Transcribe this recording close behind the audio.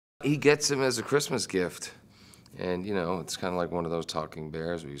He gets him as a Christmas gift. And, you know, it's kind of like one of those talking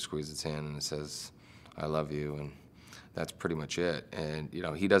bears where you squeeze its hand and it says, I love you, and that's pretty much it. And, you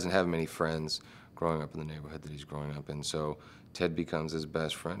know, he doesn't have many friends growing up in the neighborhood that he's growing up in, so Ted becomes his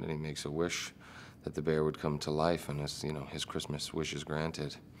best friend, and he makes a wish that the bear would come to life, and his, you know, his Christmas wish is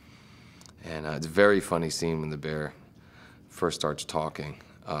granted. And it's a very funny scene when the bear first starts talking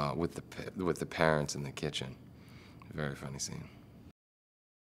with the parents in the kitchen. Very funny scene.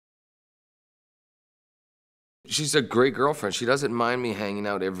 She's a great girlfriend. She doesn't mind me hanging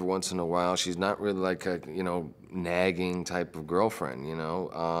out every once in a while. She's not really like a, you know, nagging type of girlfriend, you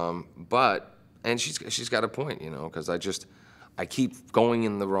know. And she's got a point, you know, because I keep going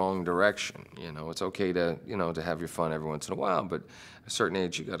in the wrong direction. You know, it's okay to, you know, to have your fun every once in a while, but at a certain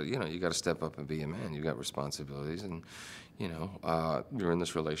age, you gotta step up and be a man. You got responsibilities, and, you know, you're in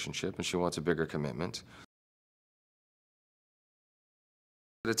this relationship, and she wants a bigger commitment.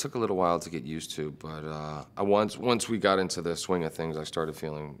 It took a little while to get used to, but once we got into the swing of things, I started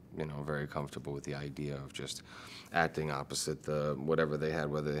feeling, you know, very comfortable with the idea of just acting opposite whatever they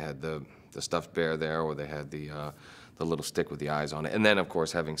had, whether they had the stuffed bear there or they had the little stick with the eyes on it. And then, of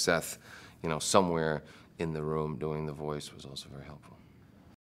course, having Seth, you know, somewhere in the room doing the voice was also very helpful.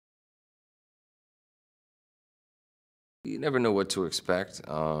 You never know what to expect,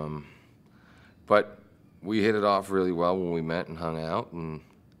 but we hit it off really well when we met and hung out, and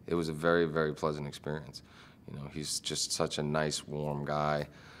it was a very, very pleasant experience. You know, he's just such a nice, warm guy.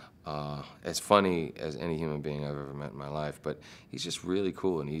 As funny as any human being I've ever met in my life, but he's just really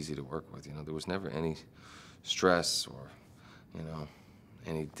cool and easy to work with. You know, there was never any stress or, you know,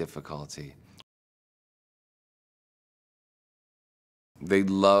 any difficulty. They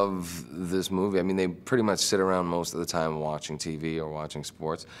love this movie. I mean, they pretty much sit around most of the time watching TV or watching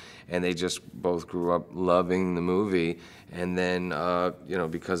sports, and they just both grew up loving the movie. And then, you know,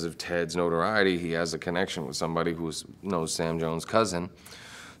 because of Ted's notoriety, he has a connection with somebody who knows Sam Jones' cousin.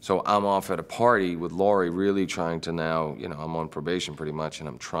 So I'm off at a party with Laurie, really trying to now, you know, I'm on probation pretty much, and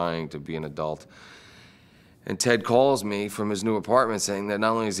I'm trying to be an adult. And Ted calls me from his new apartment saying that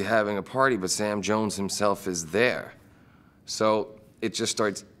not only is he having a party, but Sam Jones himself is there. So it just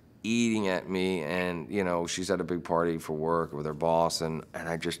starts eating at me, and, you know, she's at a big party for work with her boss, and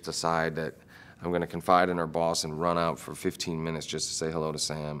I just decide that I'm gonna confide in her boss and run out for 15 minutes just to say hello to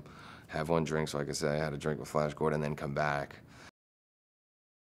Sam, have one drink so I could say I had a drink with Flash Gordon, and then come back.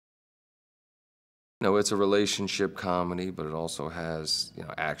 You know, it's a relationship comedy, but it also has, you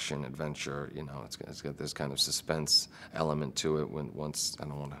know, action, adventure, you know, it's got this kind of suspense element to it I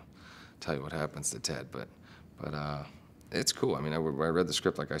don't wanna tell you what happens to Ted, but it's cool. I mean, I read the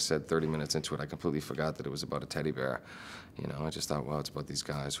script, like I said, 30 minutes into it, I completely forgot that it was about a teddy bear. You know, I just thought, well, it's about these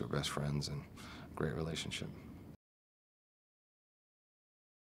guys who are best friends and great relationship.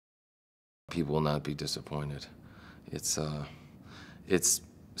 People will not be disappointed. It's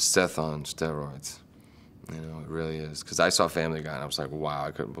Seth on steroids. You know, it really is. Because I saw Family Guy and I was like, wow,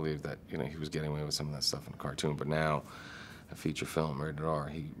 I couldn't believe that, you know, he was getting away with some of that stuff in a cartoon. But now, a feature film, rated R,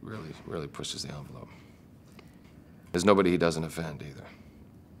 he really, really pushes the envelope. There's nobody he doesn't offend either.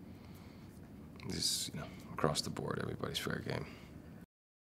 He's, you know, across the board, everybody's fair game.